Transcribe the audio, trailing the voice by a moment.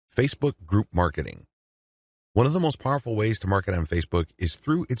Facebook group marketing. One of the most powerful ways to market on Facebook is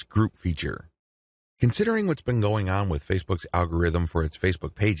through its group feature. Considering what's been going on with Facebook's algorithm for its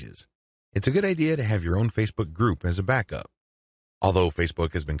Facebook pages, it's a good idea to have your own Facebook group as a backup. Although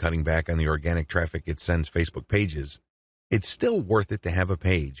Facebook has been cutting back on the organic traffic it sends Facebook pages, it's still worth it to have a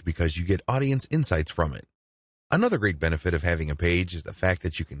page because you get audience insights from it. Another great benefit of having a page is the fact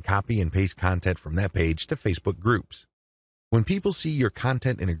that you can copy and paste content from that page to Facebook groups. When people see your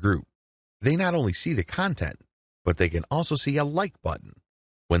content in a group, they not only see the content, but they can also see a like button.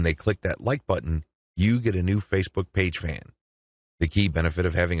 When they click that like button, you get a new Facebook page fan. The key benefit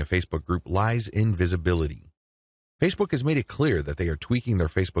of having a Facebook group lies in visibility. Facebook has made it clear that they are tweaking their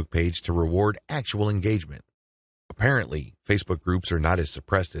Facebook page to reward actual engagement. Apparently, Facebook groups are not as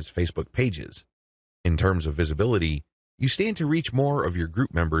suppressed as Facebook pages. In terms of visibility, you stand to reach more of your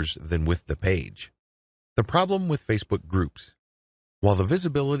group members than with the page. The problem with Facebook groups. While the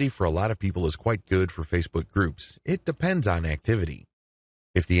visibility for a lot of people is quite good for Facebook groups, it depends on activity.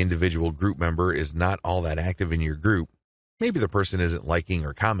 If the individual group member is not all that active in your group, maybe the person isn't liking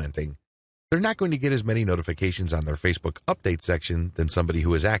or commenting, they're not going to get as many notifications on their Facebook update section than somebody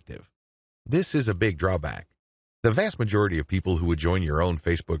who is active. This is a big drawback. The vast majority of people who would join your own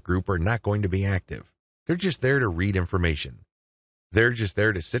Facebook group are not going to be active. They're just there to read information. They're just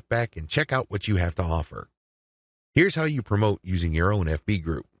there to sit back and check out what you have to offer. Here's how you promote using your own FB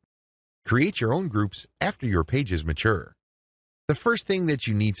group. Create your own groups after your pages mature. The first thing that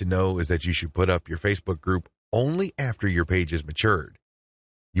you need to know is that you should put up your Facebook group only after your page is matured.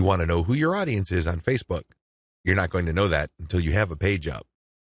 You want to know who your audience is on Facebook. You're not going to know that until you have a page up.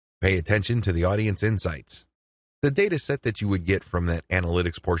 Pay attention to the audience insights. The data set that you would get from that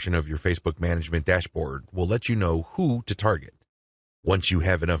analytics portion of your Facebook management dashboard will let you know who to target. Once you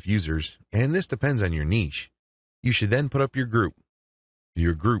have enough users, and this depends on your niche, you should then put up your group.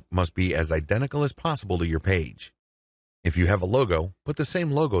 Your group must be as identical as possible to your page. If you have a logo, put the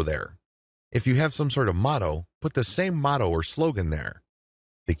same logo there. If you have some sort of motto, put the same motto or slogan there.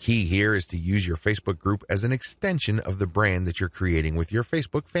 The key here is to use your Facebook group as an extension of the brand that you're creating with your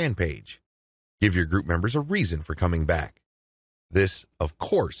Facebook fan page. Give your group members a reason for coming back. This, of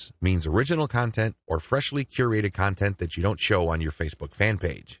course, means original content or freshly curated content that you don't show on your Facebook fan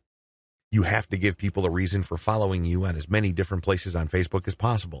page. You have to give people a reason for following you on as many different places on Facebook as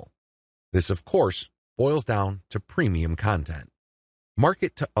possible. This, of course, boils down to premium content.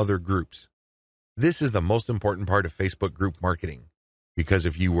 Market to other groups. This is the most important part of Facebook group marketing, because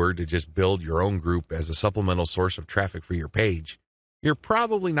if you were to just build your own group as a supplemental source of traffic for your page, you're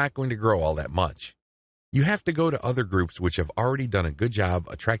probably not going to grow all that much. You have to go to other groups which have already done a good job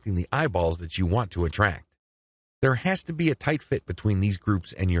attracting the eyeballs that you want to attract. There has to be a tight fit between these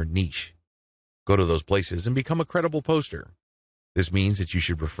groups and your niche. Go to those places and become a credible poster. This means that you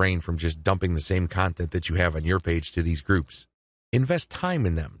should refrain from just dumping the same content that you have on your page to these groups. Invest time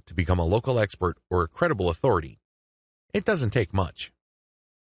in them to become a local expert or a credible authority. It doesn't take much.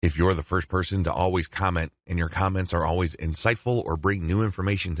 If you're the first person to always comment and your comments are always insightful or bring new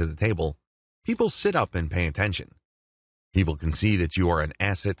information to the table, people sit up and pay attention. People can see that you are an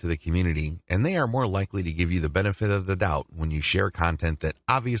asset to the community, and they are more likely to give you the benefit of the doubt when you share content that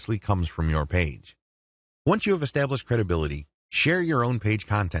obviously comes from your page. Once you have established credibility, share your own page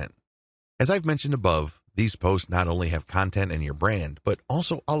content. As I've mentioned above, these posts not only have content and your brand, but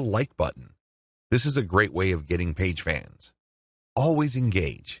also a like button. This is a great way of getting page fans. Always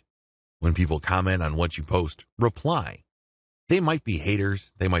engage. When people comment on what you post, reply. They might be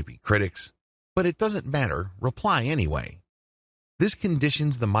haters, they might be critics, but it doesn't matter, reply anyway. This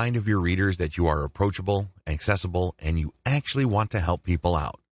conditions the mind of your readers that you are approachable, accessible, and you actually want to help people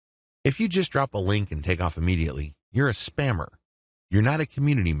out. If you just drop a link and take off immediately, you're a spammer. You're not a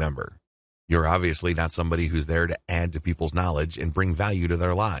community member. You're obviously not somebody who's there to add to people's knowledge and bring value to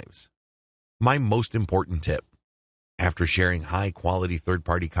their lives. My most important tip: after sharing high-quality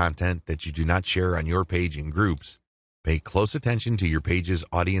third-party content that you do not share on your page in groups, pay close attention to your page's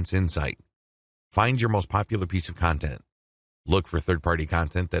audience insight. Find your most popular piece of content. Look for third-party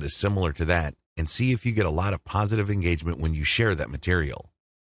content that is similar to that and see if you get a lot of positive engagement when you share that material.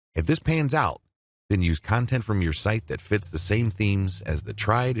 If this pans out, then use content from your site that fits the same themes as the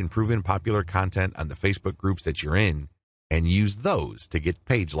tried and proven popular content on the Facebook groups that you're in, and use those to get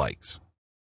page likes.